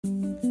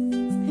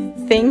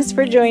Thanks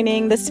for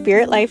joining the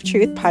Spirit Life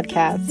Truth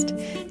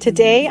podcast.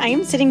 Today, I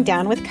am sitting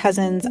down with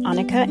cousins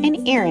Annika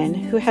and Erin,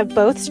 who have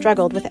both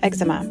struggled with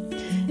eczema.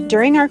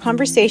 During our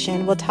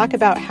conversation, we'll talk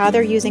about how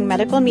they're using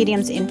medical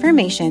mediums'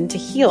 information to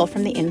heal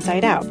from the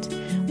inside out.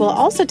 We'll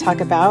also talk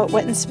about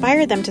what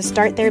inspired them to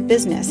start their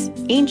business,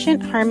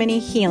 Ancient Harmony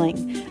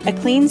Healing, a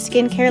clean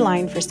skincare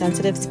line for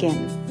sensitive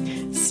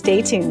skin.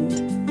 Stay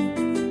tuned.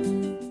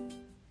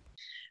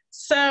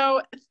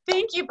 So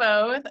thank you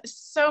both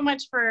so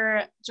much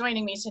for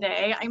joining me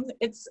today.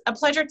 It's a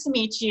pleasure to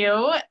meet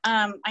you.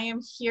 I am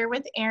here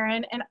with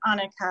Erin and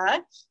Annika,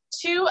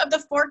 two of the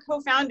four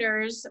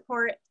co-founders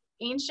for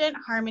Ancient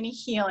Harmony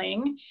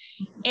Healing.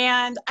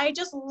 And I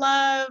just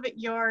love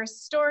your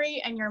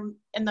story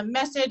and the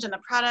message and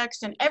the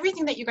products and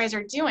everything that you guys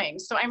are doing.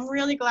 So I'm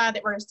really glad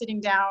that we're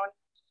sitting down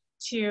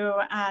to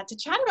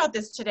chat about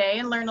this today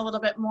and learn a little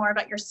bit more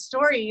about your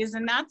stories.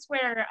 And that's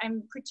where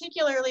I'm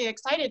particularly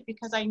excited,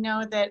 because I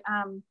know that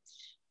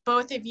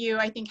both of you,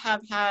 I think,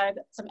 have had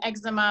some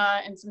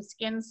eczema and some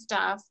skin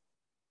stuff.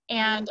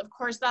 And of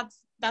course,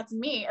 that's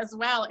me as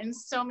well. And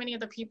so many of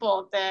the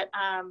people that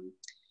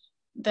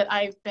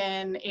I've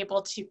been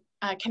able to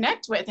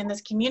connect with in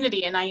this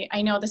community. And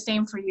I know the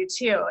same for you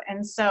too.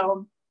 And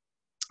so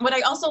what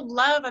I also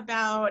love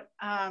about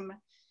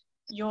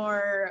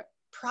your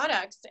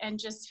products and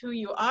just who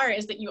you are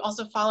is that you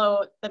also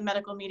follow the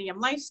medical medium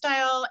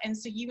lifestyle. And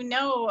so you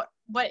know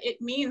what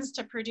it means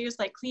to produce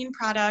like clean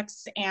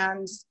products,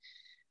 and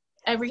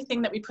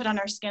everything that we put on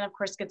our skin, of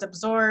course, gets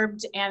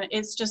absorbed. And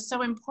it's just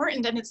so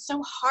important. And it's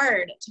so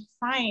hard to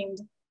find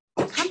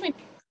companies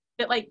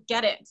that like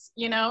get it,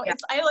 you know. Yeah.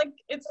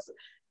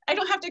 I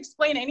don't have to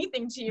explain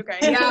anything to you guys.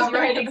 Yeah,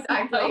 right,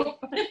 exactly.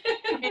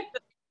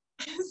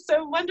 It's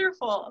so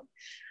wonderful.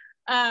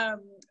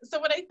 So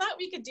what I thought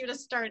we could do to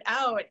start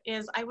out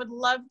is I would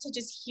love to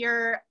just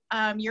hear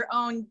your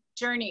own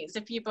journeys.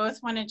 If you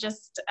both want to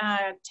just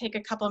take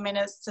a couple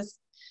minutes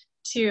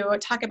to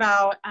talk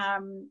about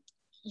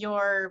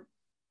your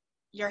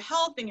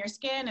health and your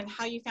skin and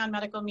how you found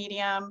medical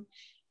medium,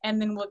 and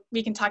then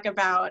we can talk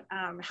about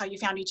how you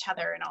found each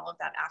other and all of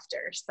that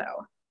after. So,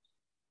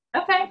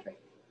 okay. Do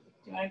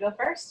you want to go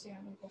first? Yeah,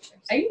 go first.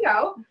 I can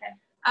go. Okay.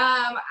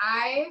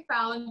 I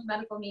found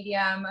medical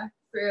medium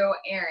through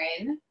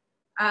Erin.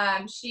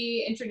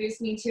 She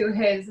introduced me to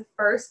his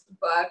first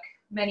book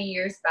many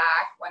years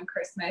back one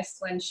Christmas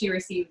when she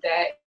received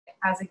it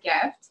as a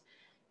gift.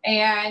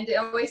 And it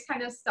always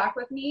kind of stuck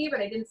with me,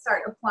 but I didn't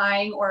start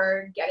applying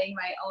or getting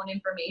my own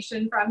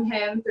information from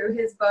him through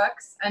his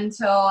books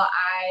until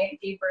I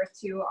gave birth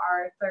to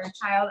our third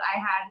child. I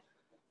had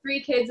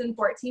 3 kids in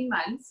 14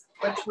 months,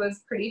 which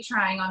was pretty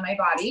trying on my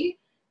body.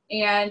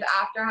 And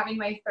after having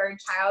my third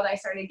child, I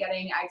started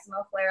getting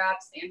eczema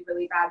flare-ups and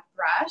really bad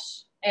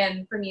thrush.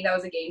 And for me, that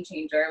was a game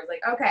changer. I was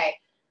like, okay,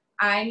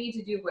 I need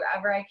to do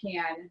whatever I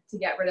can to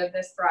get rid of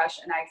this thrush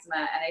and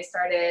eczema. And I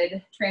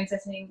started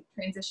transitioning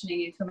into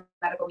a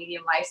medical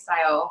medium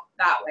lifestyle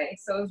that way.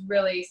 So it was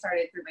really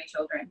started through my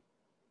children.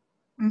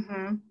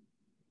 Mm-hmm.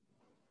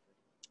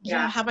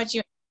 Yeah. How about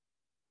you?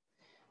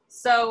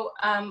 So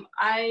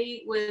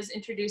I was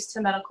introduced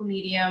to medical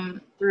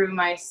medium through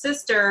my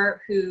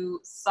sister, who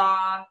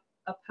saw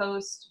a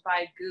post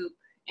by Goop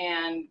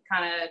and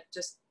kind of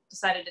just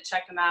decided to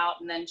check him out.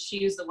 And then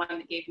she was the one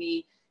that gave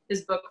me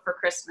his book for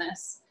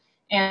Christmas.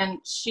 And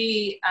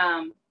she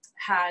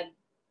had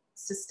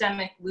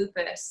systemic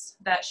lupus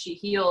that she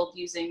healed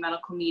using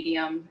medical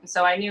medium. And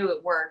so I knew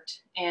it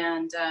worked.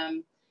 And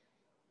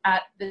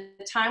at the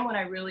time when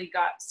I really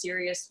got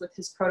serious with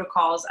his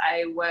protocols,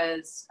 I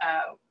was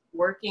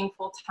working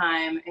full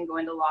time and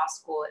going to law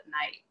school at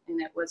night.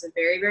 And it was a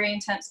very, very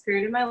intense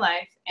period of my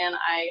life. And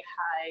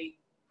I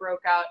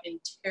broke out in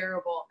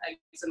terrible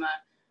eczema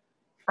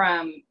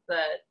from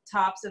the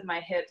tops of my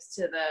hips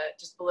to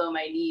just below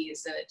my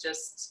knees. And it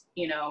just,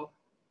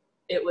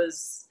 it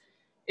was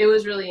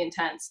really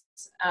intense.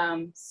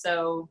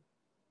 So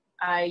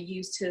I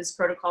used his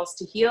protocols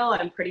to heal.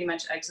 I'm pretty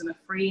much eczema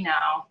free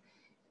now.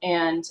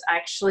 And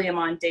actually I'm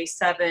on day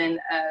 7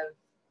 of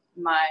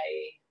my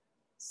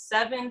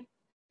 7th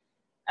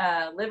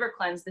liver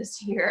cleanse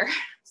this year.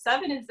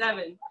 7 and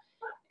 7.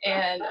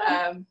 And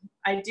I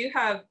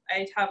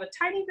have a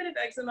tiny bit of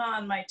eczema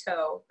on my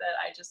toe that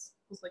I just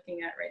was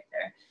looking at right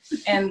there.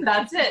 And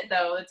that's it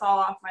though. It's all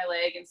off my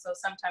leg. And so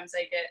sometimes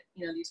I get,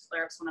 these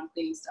flare-ups when I'm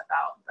cleaning stuff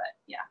out, but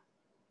yeah.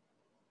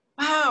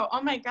 Wow.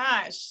 Oh my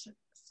gosh.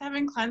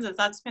 7 cleanses.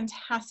 That's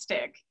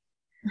fantastic.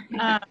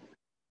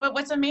 But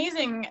what's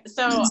amazing,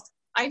 so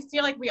I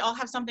feel like we all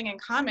have something in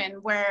common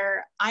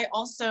where I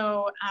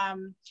also,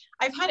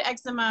 I've had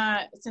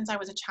eczema since I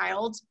was a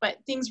child, but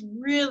things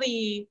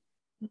really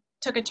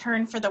took a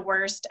turn for the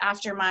worst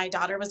after my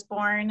daughter was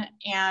born.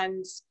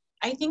 And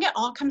I think it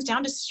all comes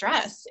down to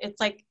stress. It's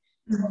like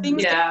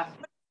things that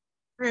you go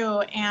through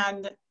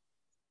and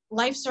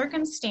life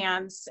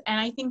circumstance.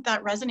 And I think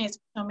that resonates with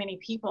so many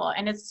people.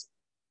 And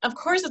of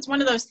course, it's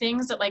one of those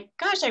things that like,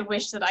 gosh, I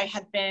wish that I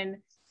had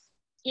been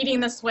eating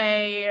this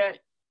way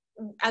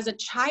as a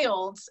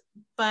child,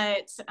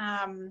 but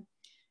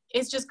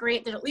it's just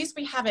great that at least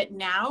we have it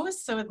now,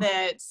 so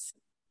that,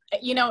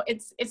 you know,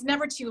 it's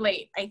never too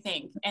late, I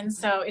think. And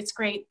so it's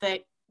great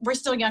that we're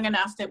still young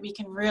enough that we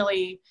can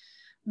really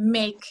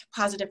make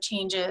positive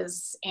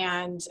changes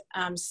and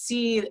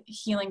see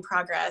healing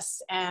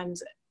progress. And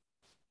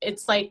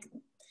it's like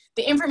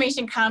the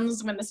information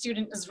comes when the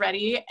student is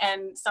ready,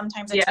 and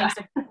sometimes it takes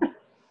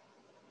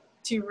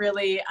to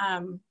really,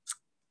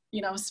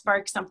 you know,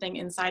 spark something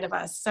inside of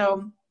us.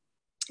 So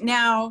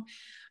now,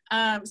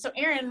 so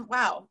Erin,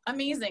 wow,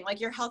 amazing.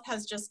 Like, your health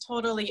has just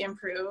totally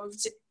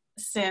improved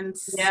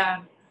since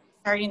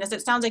starting this.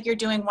 It sounds like you're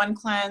doing 1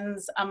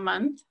 cleanse a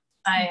month.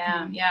 I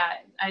am, yeah.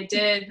 I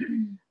did,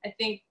 I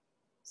think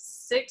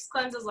 6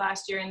 cleanses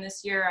last year, and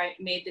this year I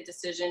made the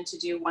decision to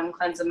do 1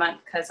 cleanse a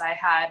month because I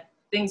had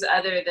things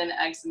other than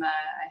eczema.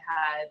 I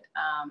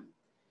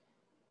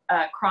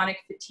had chronic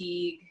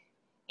fatigue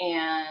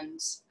and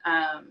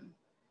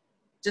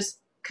just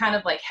kind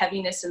of like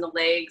heaviness in the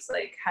legs,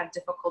 like had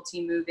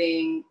difficulty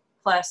moving.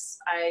 Plus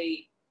I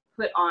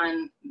put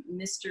on a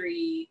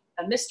mystery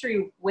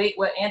weight,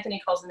 what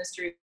Anthony calls a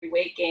mystery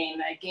weight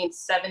gain. I gained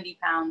 70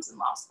 pounds in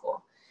law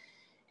school.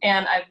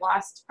 And I've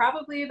lost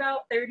probably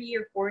about 30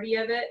 or 40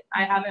 of it.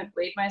 I haven't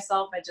weighed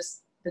myself.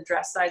 The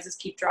dress sizes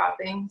keep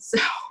dropping. So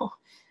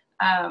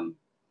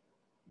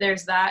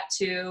there's that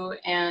too.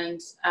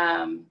 And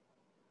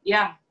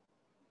yeah,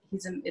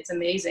 it's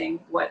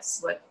amazing what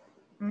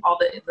all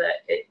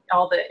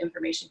the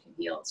information can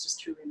heal. It's just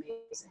truly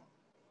amazing.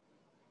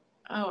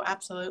 Oh,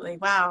 absolutely.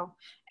 Wow.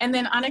 And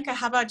then Annika,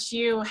 how about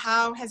you?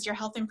 How has your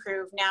health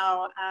improved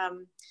now?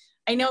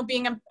 I know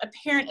being a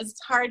parent is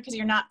hard because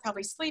you're not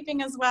probably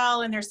sleeping as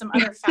well, and there's some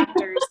other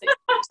factors.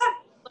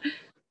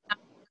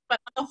 But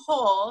on the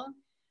whole,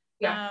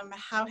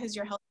 how has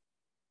your health?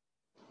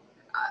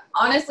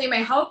 Honestly, my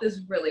health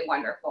is really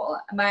wonderful.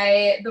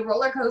 The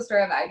roller coaster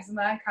of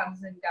eczema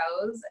comes and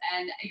goes,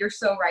 and you're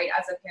so right.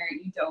 As a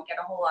parent, you don't get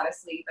a whole lot of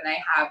sleep, and I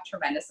have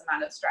tremendous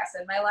amount of stress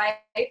in my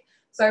life.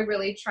 So I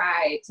really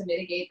try to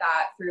mitigate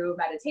that through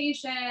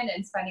meditation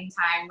and spending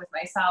time with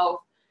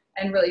myself,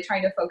 and really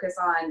trying to focus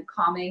on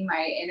calming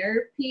my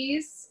inner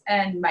peace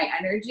and my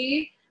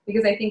energy,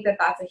 because I think that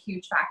that's a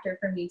huge factor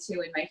for me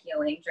too in my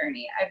healing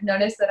journey. I've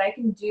noticed that I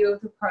can do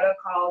the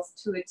protocols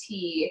to a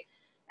T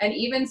and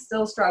even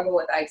still struggle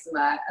with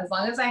eczema. As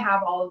long as I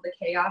have all of the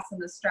chaos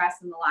and the stress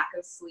and the lack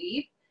of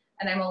sleep,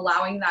 and I'm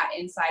allowing that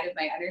inside of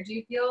my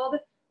energy field,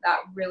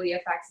 that really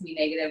affects me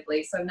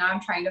negatively. So now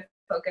I'm trying to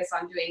focus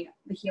on doing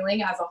the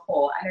healing as a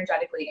whole,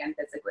 energetically and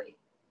physically.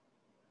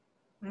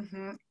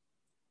 Mm-hmm.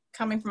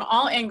 Coming from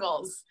all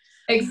angles.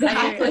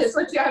 Exactly. That's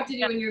what you have to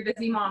do when you're a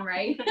busy mom,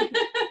 right?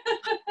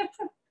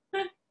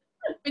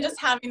 Just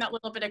having that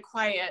little bit of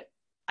quiet,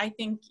 I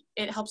think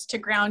it helps to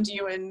ground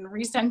you and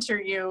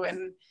recenter you,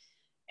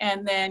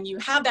 and then you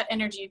have that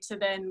energy to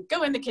then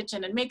go in the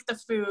kitchen and make the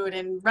food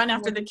and run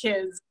after the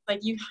kids. Like,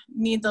 you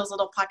need those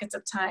little pockets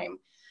of time.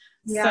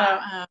 Yeah.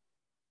 So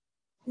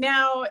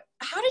now,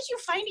 how did you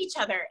find each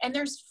other? And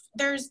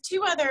there's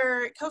 2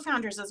 other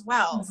co-founders as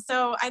well.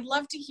 So I'd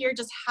love to hear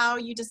just how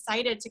you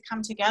decided to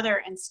come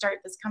together and start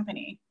this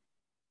company.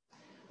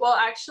 Well,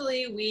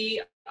 actually,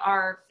 we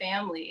are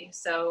family.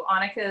 So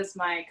Annika is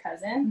my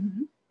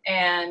cousin,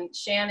 and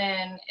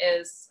Shannon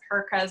is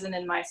her cousin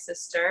and my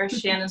sister.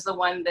 Shannon's the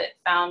one that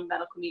found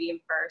Medical Medium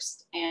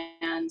first,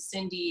 and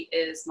Cindy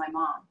is my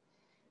mom.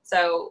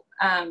 So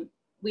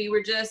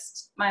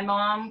my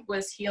mom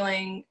was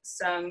healing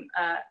some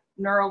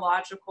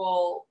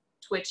neurological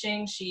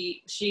twitching.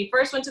 She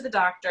first went to the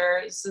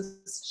doctor.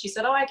 She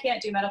said, "Oh, I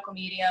can't do Medical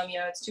Medium, you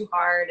know, it's too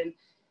hard." And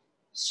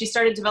she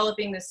started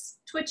developing this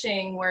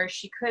twitching where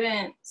she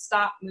couldn't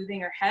stop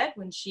moving her head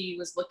when she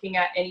was looking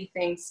at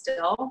anything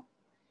still.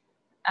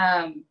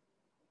 Are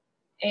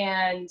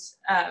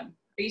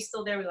you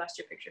still there? We lost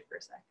your picture for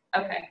a sec.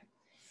 Okay.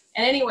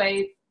 And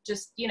anyway,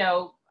 just, you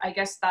know, I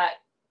guess that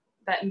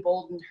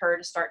emboldened her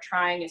to start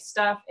trying his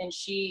stuff. And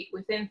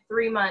within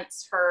 3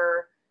 months,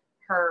 her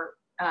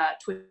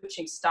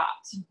twitching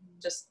stopped,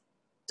 just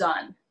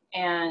done.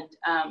 And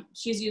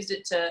she's used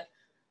it to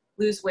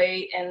lose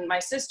weight. And my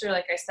sister,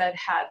 like I said,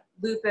 had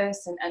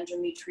lupus and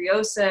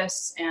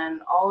endometriosis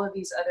and all of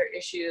these other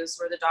issues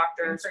where the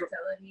doctors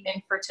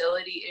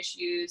infertility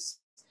issues.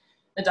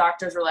 The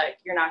doctors were like,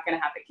 "You're not going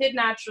to have a kid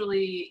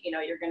naturally. You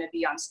know, you're going to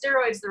be on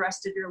steroids the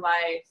rest of your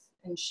life."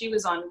 And she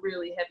was on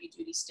really heavy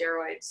duty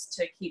steroids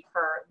to keep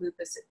her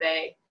lupus at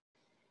bay.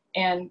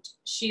 And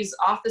she's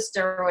off the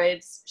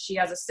steroids. She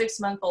has a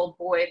 6-month-old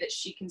boy that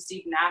she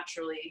conceived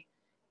naturally.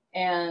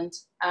 And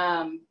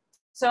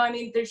so, I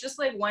mean, there's just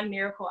like one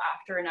miracle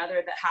after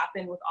another that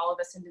happened with all of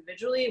us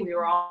individually. We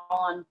were all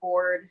on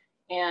board,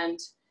 and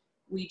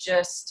we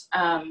just,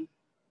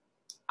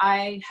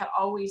 I had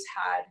always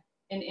had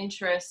an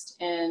interest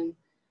in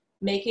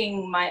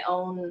making my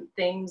own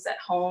things at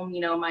home, you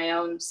know, my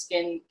own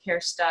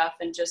skincare stuff.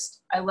 And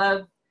just, I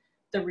love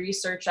the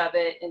research of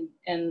it.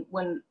 And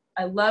when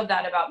I love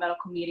that about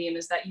Medical Medium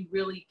is that you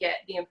really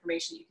get the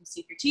information you can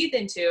sink your teeth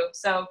into.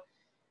 So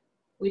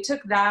we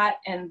took that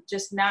and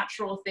just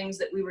natural things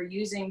that we were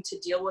using to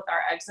deal with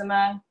our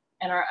eczema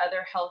and our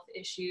other health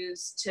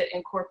issues to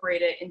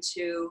incorporate it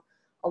into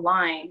a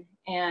line.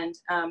 And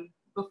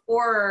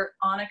before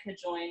Annika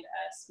joined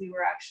us, we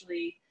were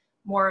actually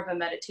more of a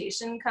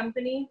meditation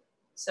company.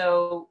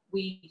 So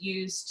we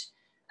used,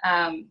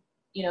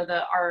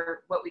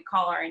 what we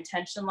call our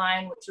intention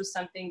line, which was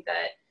something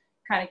that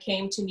kind of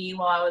came to me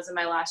while I was in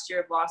my last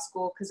year of law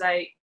school. Cause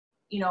I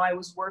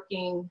was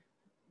working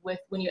with,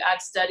 when you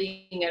add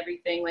studying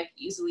everything, like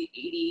easily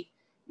 80,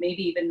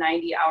 maybe even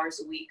 90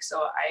 hours a week.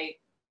 So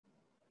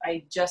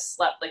I just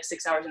slept like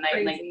 6 hours a night.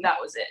 Crazy. And like,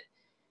 that was it.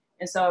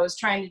 And so I was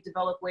trying to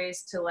develop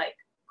ways to like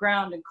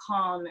ground and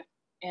calm.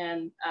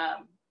 And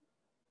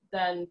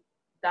then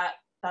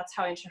that's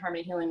how Ancient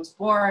Harmony Healing was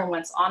born.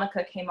 Once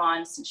Annika came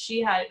on, since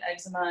she had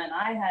eczema and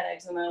I had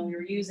eczema, we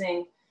were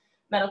using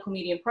medical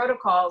medium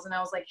protocols. And I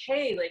was like,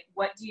 hey, like,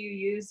 what do you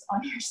use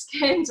on your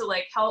skin to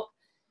like help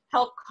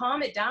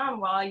calm it down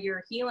while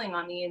you're healing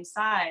on the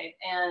inside?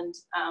 And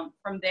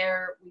from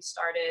there, we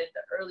started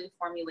the early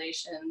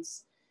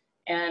formulations.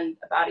 And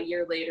about a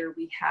year later,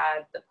 we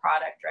had the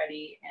product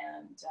ready.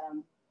 And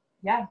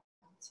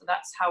so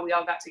that's how we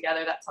all got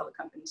together. That's how the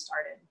company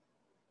started.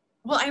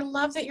 Well, I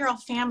love that you're all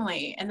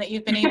family and that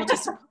you've been able to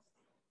support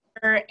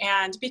her,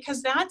 and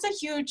because that's a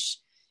huge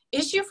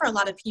issue for a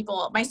lot of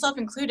people, myself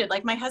included.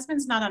 Like, my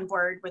husband's not on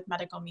board with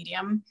medical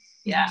medium.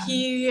 Yeah.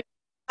 He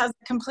has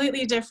a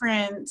completely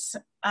different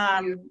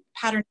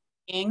pattern of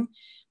being,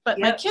 but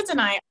my kids and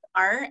I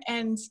are,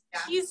 and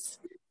he's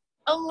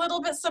a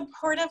little bit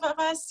supportive of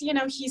us. You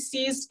know, he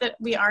sees that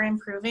we are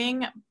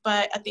improving,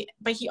 but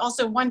he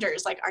also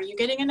wonders, like, are you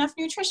getting enough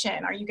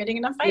nutrition? Are you getting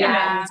enough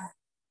vitamins? Yeah.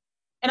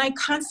 And I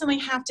constantly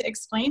have to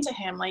explain to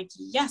him, like,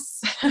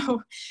 yes,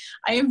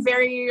 I am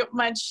very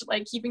much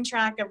like keeping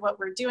track of what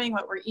we're doing,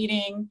 what we're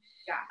eating.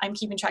 Yeah. I'm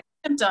keeping track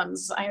of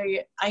symptoms.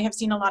 I have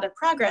seen a lot of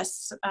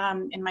progress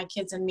in my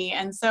kids and me.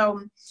 And so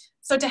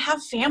to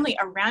have family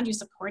around you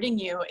supporting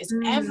you is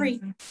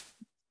everything.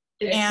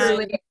 It's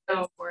truly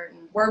so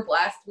important. We're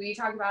blessed. We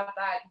talk about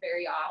that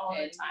very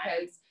often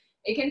because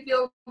it can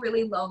feel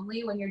really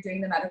lonely when you're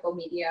doing the medical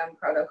medium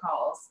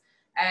protocols.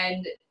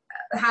 And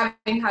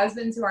having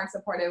husbands who aren't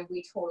supportive,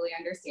 we totally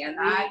understand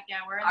that.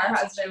 We're in Our that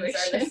husbands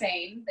situation. are the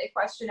same. They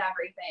question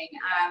everything.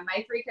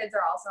 My 3 kids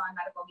are also on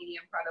medical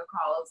medium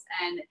protocols.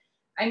 And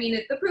I mean,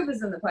 the proof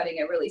is in the pudding.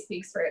 It really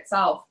speaks for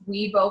itself.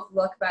 We both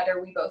look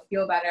better. We both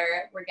feel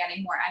better. We're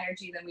getting more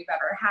energy than we've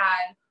ever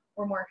had.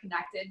 We're more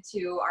connected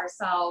to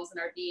ourselves and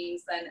our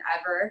beings than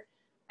ever.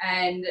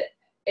 And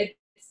it's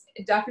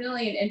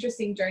definitely an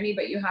interesting journey,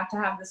 but you have to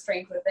have the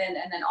strength within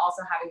and then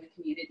also having the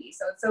community.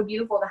 So it's so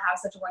beautiful to have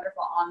such a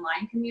wonderful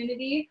online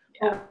community.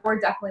 Yeah. But we're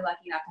definitely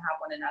lucky enough to have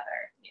one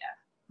another.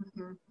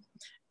 Yeah. Mm-hmm.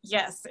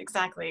 Yes,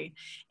 exactly.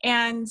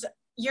 And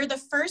you're the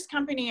first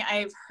company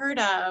I've heard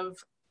of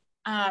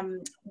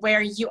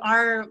where you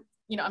are,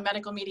 a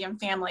medical medium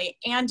family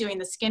and doing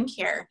the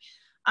skincare.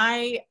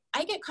 I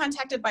get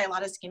contacted by a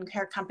lot of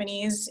skincare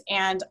companies,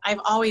 and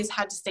I've always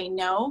had to say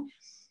no,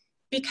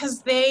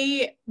 because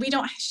we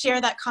don't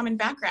share that common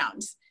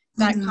background,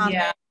 that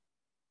common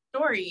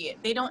story.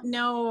 They don't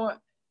know,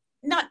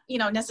 not,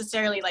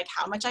 necessarily like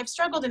how much I've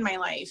struggled in my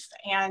life.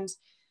 And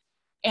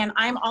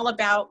I'm all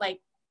about like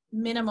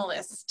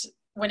minimalist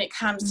when it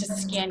comes to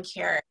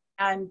skincare,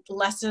 and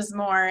less is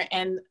more.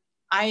 And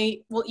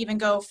I will even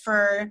go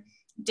for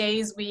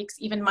days, weeks,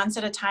 even months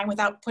at a time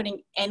without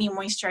putting any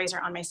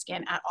moisturizer on my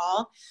skin at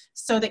all,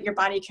 so that your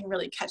body can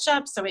really catch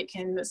up, so it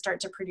can start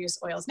to produce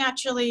oils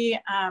naturally.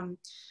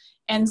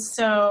 And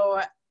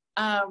so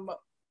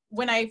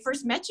when I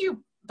first met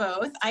you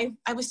both, I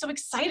was so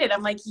excited.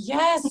 I'm like,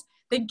 yes,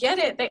 they get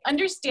it. They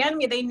understand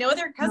me. They know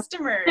their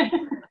customer.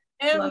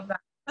 Love that.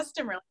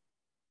 Customer,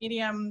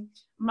 medium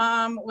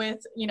mom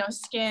with,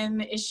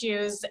 skin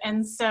issues.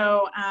 And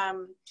so,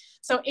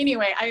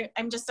 anyway,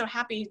 I'm just so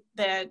happy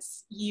that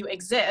you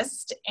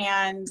exist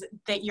and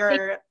that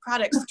your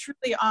products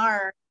truly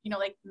are,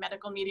 like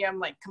medical medium,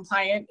 like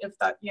compliant, if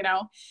that,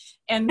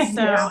 and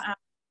so,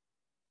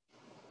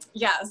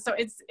 so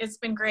it's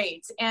been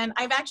great. And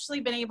I've actually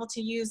been able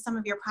to use some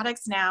of your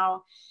products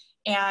now,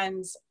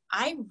 and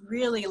I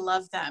really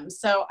love them.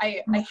 So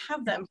I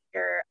have them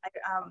here.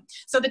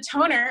 So the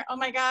toner, oh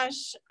my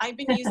gosh, I've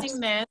been using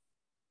this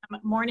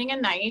morning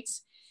and night.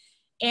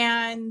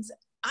 And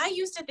I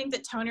used to think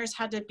that toners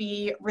had to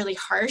be really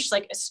harsh,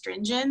 like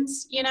astringent,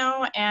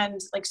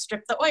 and like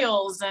strip the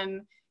oils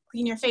and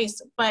clean your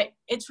face, but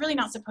it's really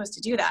not supposed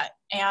to do that.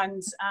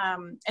 And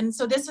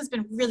so this has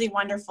been really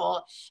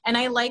wonderful. And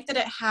I like that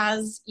it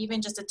has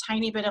even just a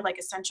tiny bit of like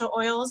essential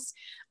oils.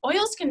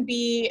 Oils can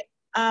be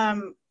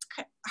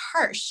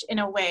harsh in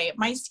a way.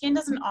 My skin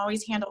doesn't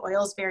always handle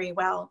oils very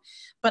well,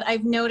 but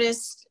I've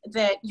noticed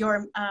that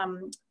your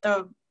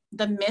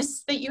the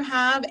mist that you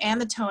have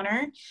and the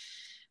toner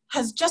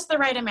has just the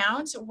right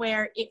amount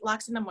where it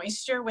locks in the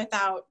moisture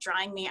without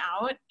drying me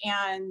out.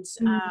 And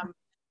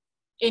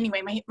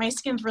anyway, my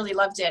skin's really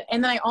loved it.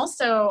 And then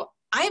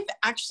I've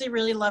actually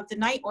really loved the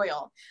night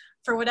oil.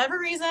 For whatever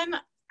reason,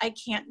 I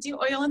can't do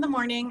oil in the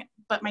morning,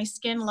 but my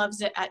skin loves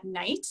it at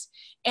night.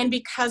 And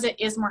because it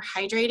is more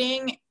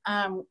hydrating,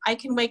 I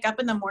can wake up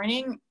in the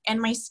morning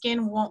and my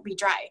skin won't be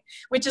dry,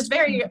 which is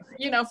very,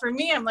 for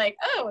me, I'm like,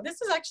 oh,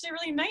 this is actually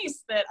really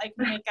nice that I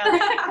can wake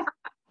up.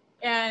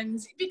 And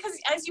because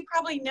as you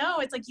probably know,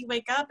 it's like you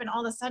wake up and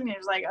all of a sudden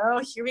it's like,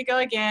 oh, here we go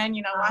again,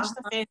 wash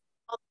the face,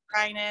 all the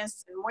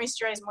dryness, and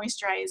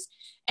moisturize.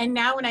 And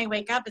now when I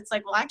wake up, it's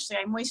like, well, actually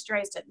I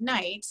moisturized at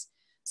night,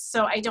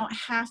 so I don't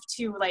have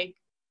to like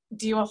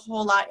do a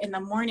whole lot in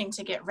the morning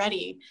to get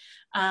ready.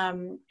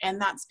 And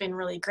that's been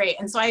really great.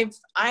 And so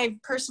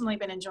I've personally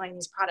been enjoying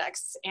these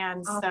products.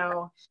 And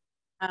so,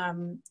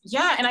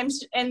 yeah.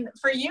 And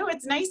for you,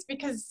 it's nice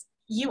because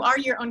you are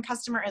your own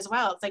customer as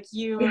well. It's like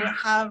you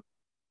have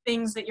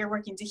things that you're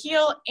working to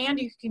heal, and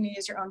you can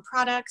use your own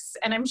products.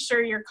 And I'm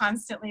sure you're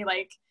constantly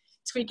like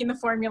tweaking the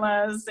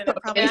formulas, and it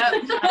probably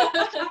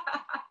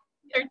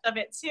of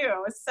it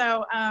too.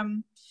 So,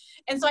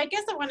 and so I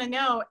guess I want to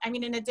know, I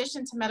mean, in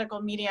addition to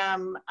medical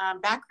medium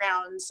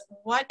backgrounds,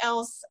 what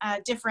else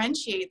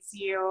differentiates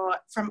you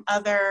from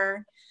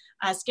other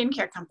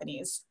skincare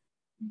companies?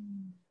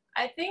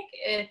 I think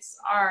it's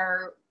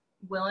our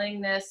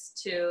willingness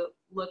to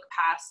look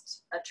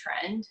past a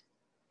trend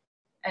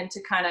and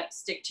to kind of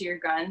stick to your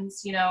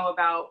guns,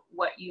 about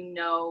what you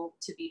know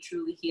to be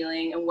truly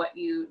healing and what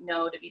you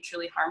know to be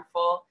truly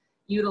harmful,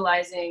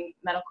 utilizing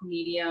medical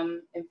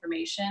medium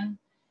information,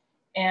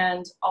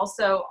 and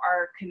also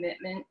our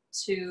commitment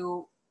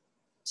to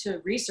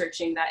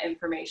researching that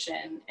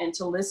information and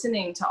to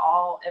listening to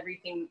all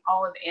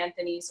of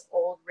Anthony's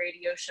old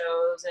radio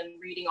shows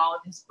and reading all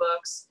of his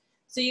books,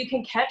 so you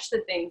can catch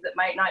the things that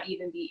might not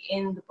even be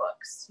in the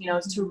books,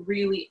 is to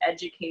really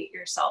educate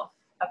yourself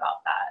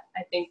about that.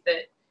 I think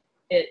that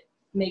it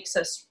makes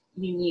us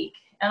unique.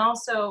 And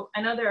also,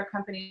 I know there are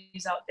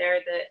companies out there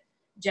that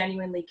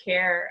genuinely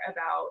care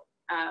about,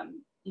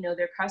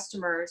 their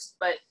customers,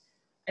 but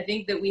I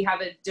think that we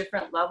have a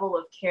different level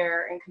of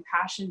care and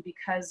compassion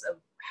because of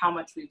how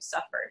much we've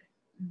suffered.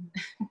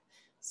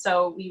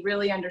 So we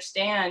really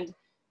understand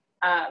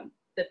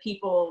the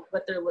people,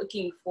 what they're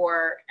looking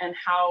for, and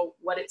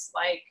what it's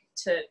like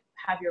to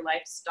have your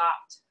life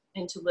stopped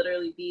and to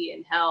literally be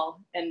in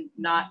hell and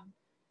not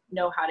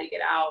know how to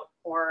get out,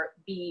 or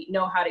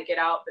know how to get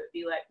out but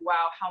be like,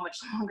 wow, how much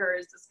longer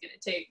is this going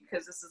to take,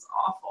 because this is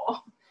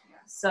awful.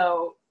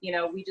 So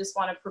we just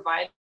want to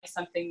provide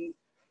something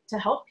to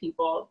help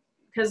people,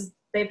 because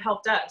they've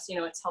helped us.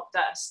 It's helped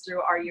us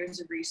through our years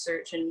of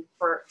research and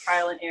for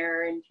trial and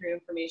error, and through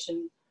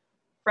information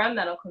from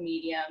medical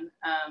medium,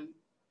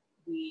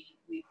 we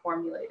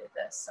formulated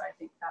this. So I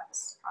think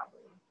that's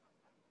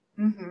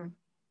probably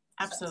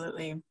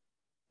absolutely.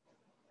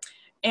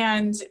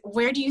 And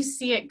where do you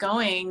see it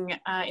going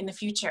in the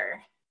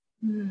future?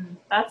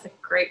 That's a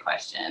great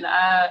question.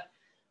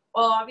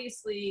 Well,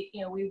 obviously,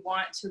 we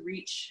want to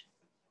reach,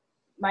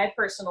 my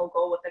personal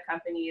goal with the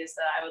company is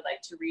that I would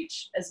like to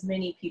reach as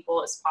many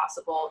people as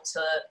possible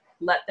to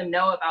let them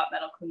know about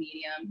medical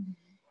medium.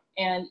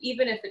 And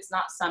even if it's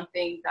not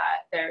something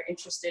that they're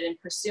interested in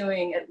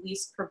pursuing, at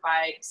least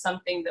provide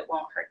something that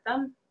won't hurt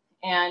them.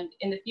 And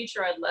in the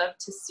future, I'd love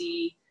to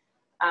see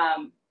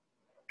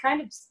kind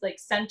of like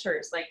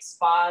centers, like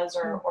spas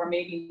or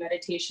maybe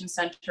meditation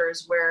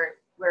centers where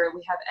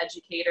we have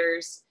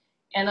educators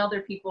and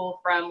other people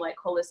from like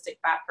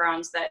holistic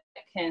backgrounds that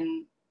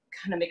can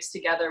kind of mix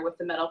together with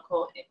the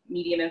medical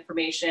medium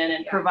information,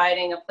 and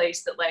providing a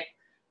place that like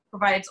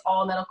provides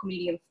all medical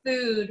medium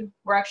food.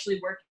 We're actually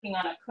working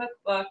on a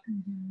cookbook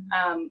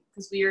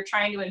because we are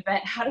trying to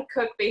invent how to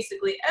cook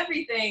basically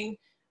everything,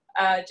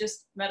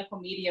 just medical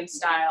medium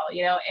style,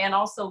 and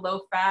also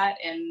low fat,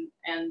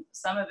 and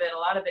some of it, a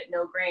lot of it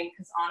no grain,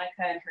 because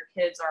Annika and her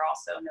kids are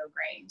also no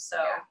grain. So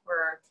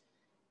we're,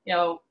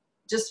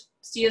 just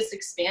see us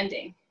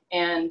expanding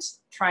and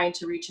trying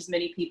to reach as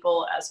many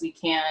people as we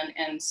can,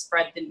 and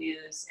spread the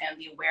news and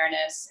the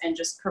awareness, and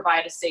just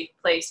provide a safe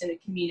place in the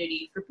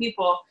community for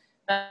people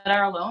that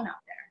are alone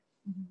out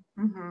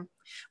there.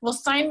 Well,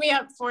 sign me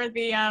up for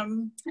the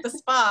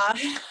spa.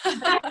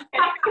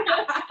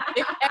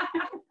 If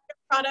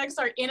products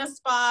are in a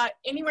spa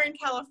anywhere in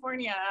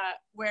California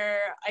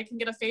where I can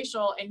get a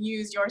facial and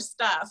use your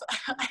stuff,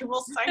 I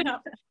will sign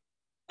up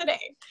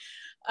today.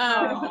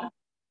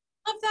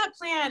 Love that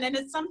plan. And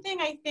it's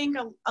something I think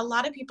a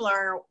lot of people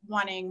are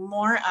wanting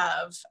more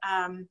of,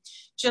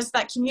 just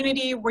that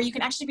community where you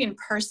can actually be in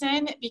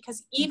person,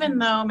 because even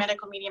though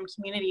medical medium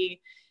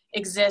community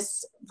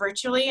exists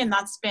virtually, and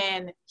that's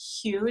been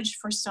huge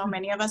for so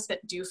many of us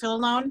that do feel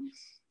alone,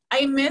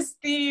 I miss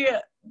the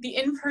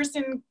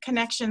in-person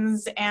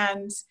connections.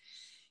 And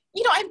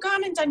I've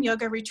gone and done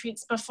yoga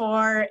retreats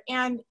before,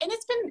 and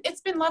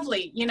it's been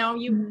lovely.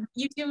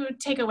 You do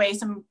take away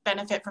some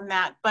benefit from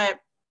that, but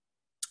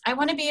I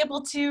want to be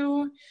able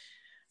to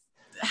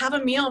have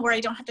a meal where I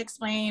don't have to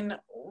explain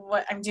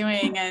what I'm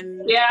doing,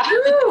 and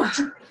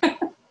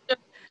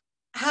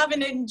have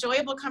an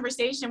enjoyable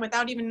conversation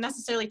without even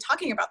necessarily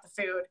talking about the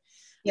food.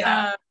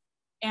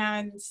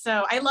 And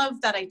so I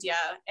love that idea,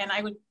 and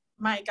I would,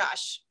 my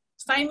gosh,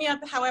 sign me up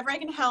however I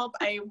can help.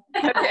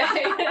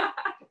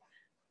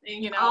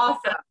 you know.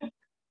 Awesome.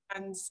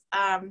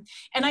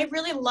 And I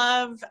really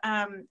love,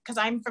 because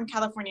I'm from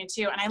California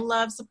too, and I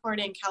love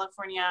supporting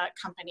California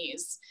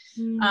companies.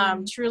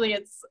 Truly,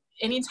 it's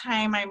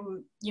anytime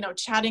I'm, you know,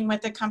 chatting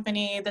with a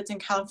company that's in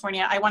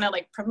California, I want to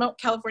like promote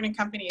California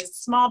companies,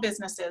 small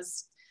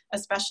businesses,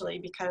 especially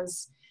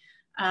because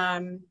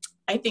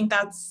I think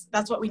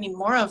that's what we need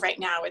more of right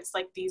now. It's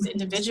like these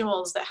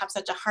individuals that have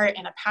such a heart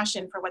and a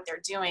passion for what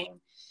they're doing,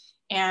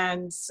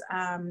 and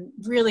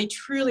really,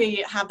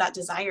 truly have that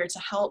desire to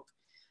help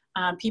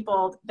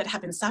people that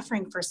have been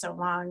suffering for so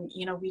long.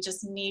 You know, we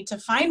just need to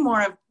find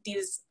more of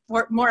these,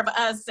 more of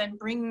us, and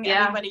bring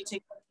everybody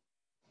together.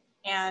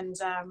 And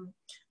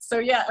so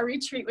yeah, a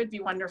retreat would be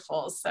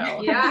wonderful.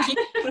 So yeah,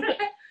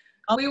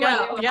 we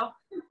will. Yeah,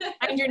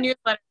 find your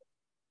newsletter.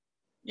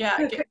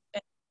 Yeah,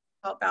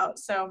 help out.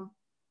 So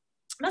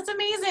that's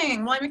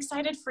amazing. Well, I'm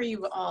excited for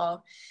you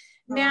all.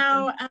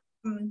 Now,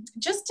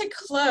 just to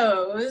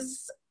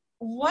close,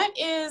 what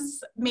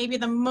is maybe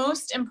the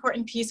most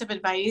important piece of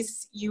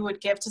advice you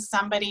would give to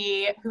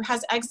somebody who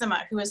has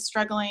eczema, who is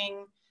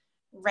struggling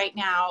right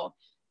now,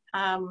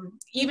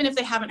 even if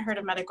they haven't heard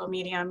of medical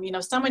medium, you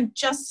know, someone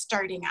just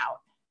starting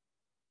out?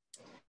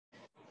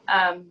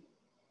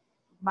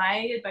 My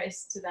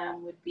advice to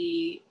them would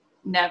be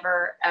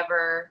never,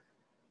 ever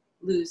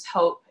lose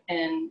hope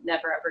and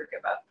never, ever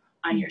give up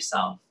on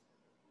yourself.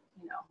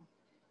 You know,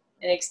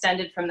 and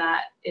extended from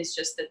that is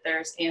just that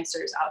there's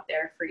answers out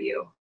there for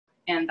you.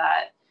 And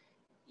that,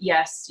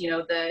 yes, you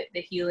know, the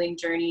healing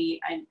journey,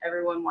 and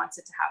everyone wants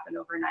it to happen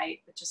overnight,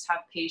 but just have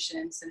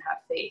patience and have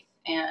faith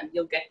and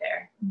you'll get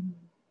there.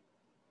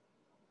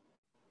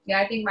 Yeah,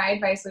 I think my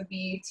advice would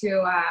be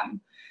to,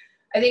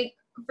 I think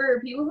for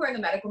people who are in the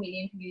medical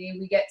medium community,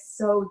 we get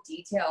so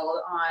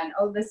detailed on,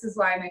 oh, this is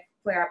why my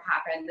flare-up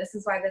happened. This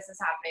is why this is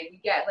happening. We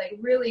get like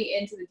really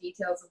into the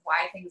details of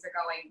why things are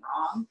going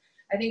wrong.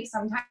 I think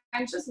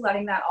sometimes just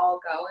letting that all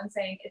go and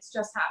saying, it's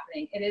just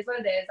happening. It is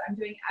what it is. I'm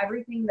doing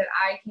everything that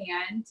I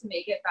can to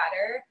make it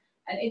better.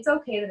 And it's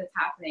okay that it's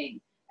happening,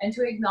 and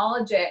to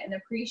acknowledge it and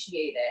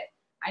appreciate it.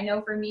 I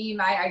know for me,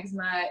 my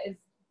eczema is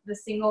the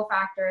single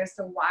factor as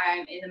to why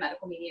I'm in the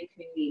medical medium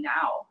community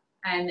now.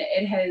 And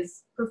it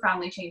has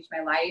profoundly changed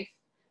my life.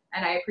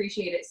 And I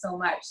appreciate it so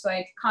much. So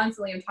I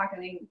constantly am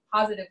talking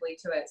positively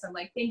to it. So I'm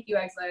like, thank you,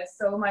 eczema.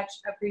 So much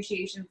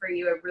appreciation for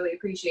you. I really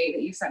appreciate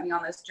that you sent me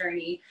on this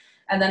journey.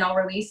 And then I'll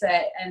release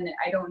it, and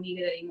I don't need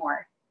it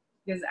anymore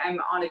because I'm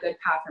on a good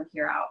path from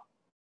here out.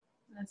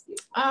 That's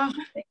beautiful.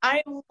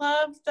 I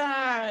love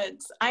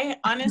that. I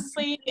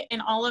honestly,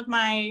 in all of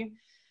my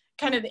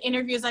kind of the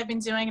interviews I've been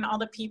doing and all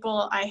the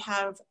people I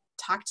have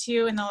talked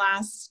to in the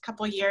last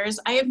couple of years,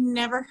 I have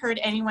never heard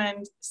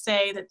anyone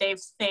say that they've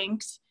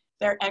thanked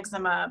their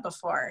eczema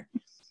before.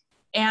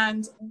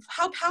 And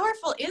how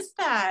powerful is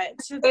that?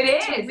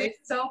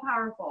 It's so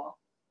powerful.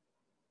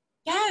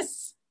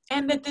 Yes.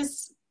 And that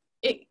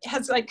it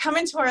has like come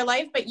into our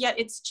life, but yet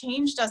it's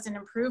changed us and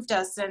improved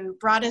us and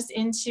brought us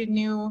into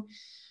new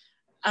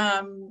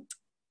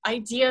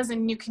ideas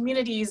and new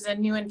communities and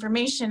new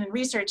information and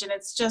research. And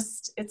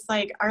it's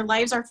like our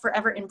lives are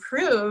forever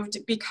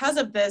improved because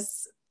of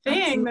this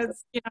thing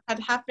that's, you know, had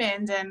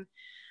happened. And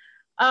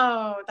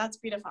oh, that's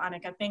beautiful,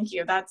 Annika. Thank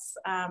you. That's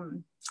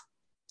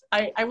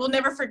I will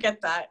never forget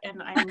that.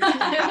 And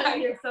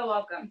You're so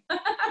welcome.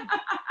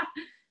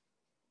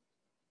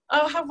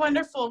 Oh, how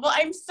wonderful. Well,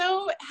 I'm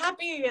so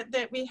happy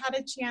that we had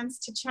a chance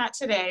to chat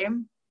today.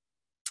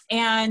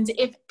 And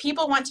if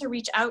people want to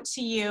reach out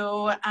to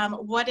you,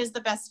 what is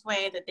the best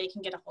way that they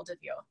can get a hold of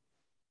you?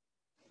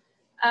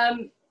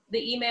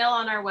 The email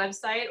on our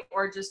website,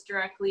 or just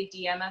directly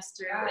DM us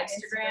through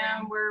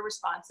Instagram. We're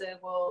responsive.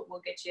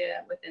 We'll get you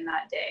within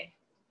that day.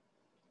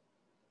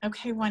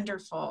 Okay,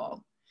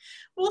 wonderful.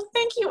 Well,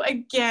 thank you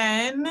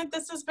again.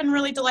 This has been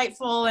really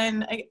delightful,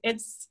 and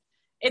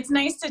it's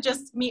nice to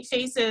just meet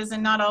faces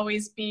and not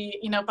always be,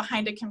 you know,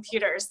 behind a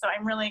computer. So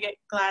I'm really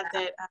glad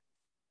that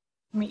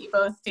meet you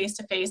both face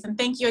to face. And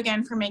thank you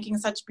again for making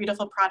such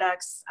beautiful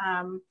products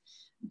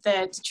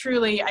that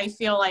truly I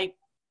feel like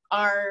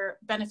are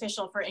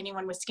beneficial for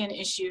anyone with skin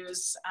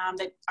issues,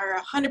 that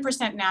are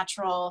 100%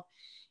 natural.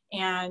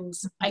 And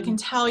I can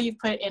tell you've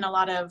put in a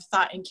lot of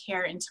thought and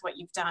care into what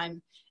you've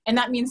done. And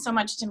that means so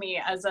much to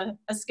me as a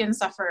skin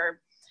sufferer.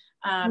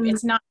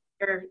 It's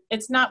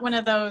not one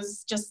of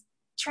those just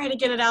try to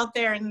get it out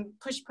there and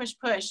push.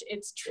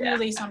 It's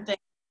truly something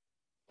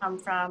come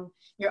from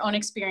your own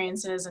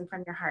experiences and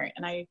from your heart.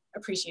 And I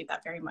appreciate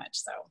that very much.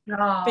 So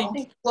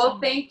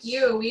thank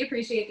you. We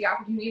appreciate the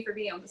opportunity for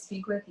being able to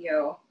speak with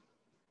you.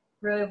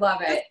 Really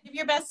love it. Give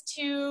your best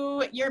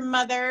to your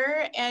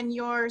mother and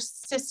your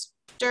sister/cousin.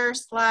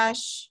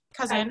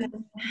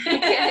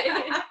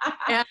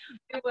 Yeah,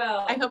 we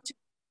will. I hope to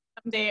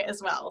someday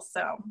as well.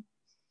 So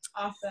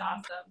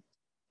awesome.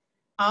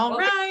 All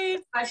right.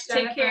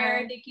 Take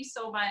care. Thank you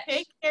so much.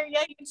 Take care.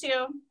 Yeah, you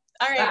too.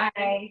 All right.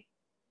 Bye.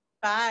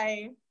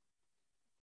 Bye.